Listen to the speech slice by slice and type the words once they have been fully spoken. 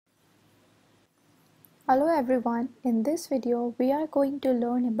Hello everyone, in this video we are going to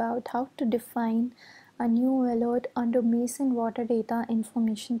learn about how to define a new alert under Mason Water Data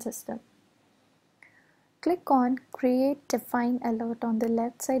Information System. Click on Create Define Alert on the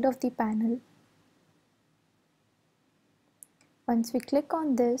left side of the panel. Once we click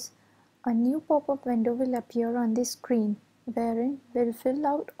on this, a new pop-up window will appear on the screen wherein we'll fill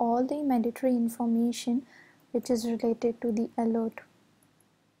out all the mandatory information which is related to the alert.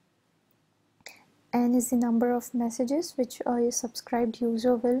 N is the number of messages which a subscribed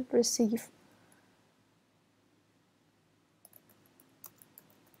user will receive.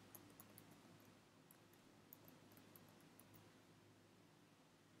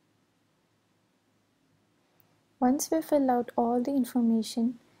 Once we fill out all the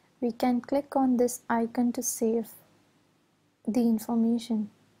information, we can click on this icon to save the information.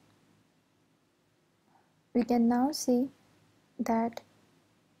 We can now see that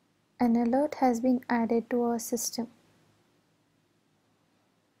an alert has been added to our system.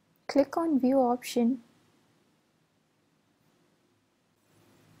 Click on View option.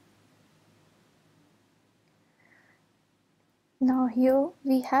 Now here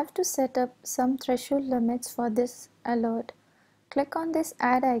we have to set up some threshold limits for this alert. Click on this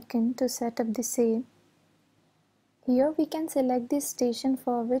add icon to set up the same. Here we can select the station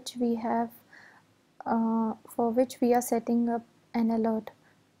for which we are setting up an alert.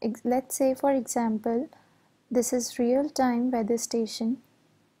 Let's say for example this is real-time weather station.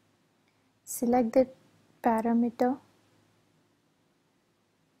 Select the parameter.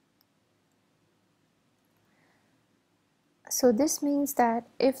 So this means that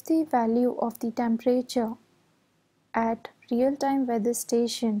if the value of the temperature at real-time weather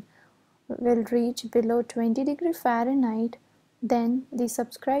station will reach below 20°F, then the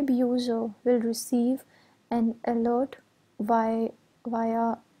subscribed user will receive an alert via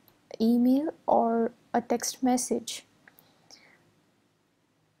email or a text message.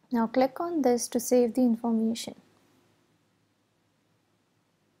 Now click on this to save the information.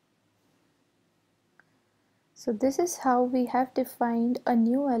 So this is how we have defined a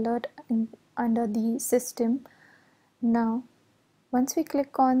new alert under the system. Now once we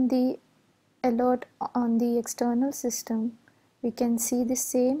click on the alert on the external system, we can see the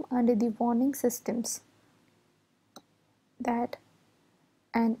same under the warning systems.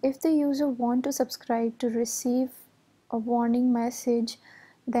 And if the user want to subscribe to receive a warning message,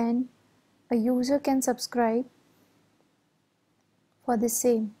 then a user can subscribe for the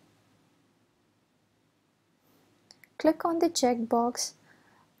same. Click on the checkbox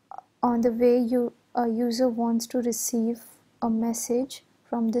on the way a user wants to receive a message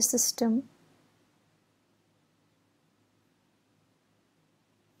from the system.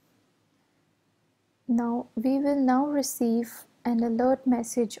 Now we will now receive an alert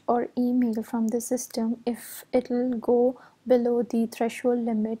message or email from the system if it will go below the threshold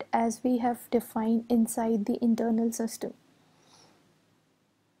limit as we have defined inside the internal system.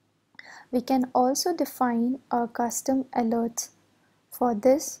 We can also define our custom alerts. For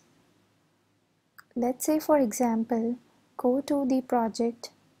this, let's say for example, go to the project.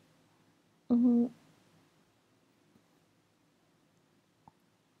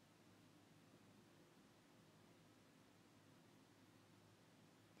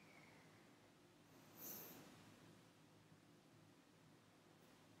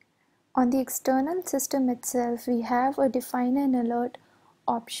 On the external system itself, we have a define an alert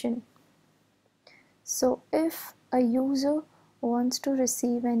option. So if a user wants to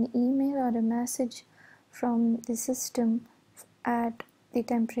receive an email or a message from the system at the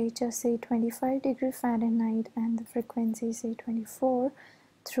temperature say 25°F and the frequency say 24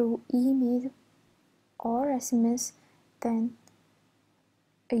 through email or SMS, then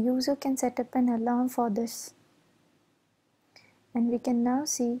a user can set up an alarm for this. And we can now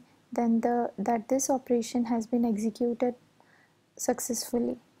see then that this operation has been executed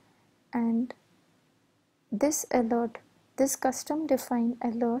successfully, and this alert, this custom defined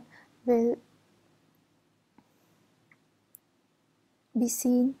alert, will be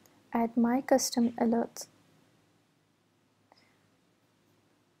seen at my custom alerts.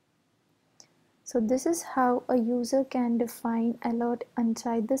 So this is how a user can define alert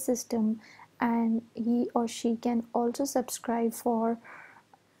inside the system, and he or she can also subscribe for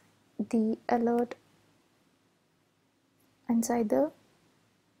the alert inside the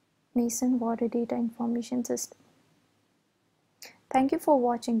Mason Water Data Information System. Thank you for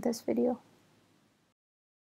watching this video.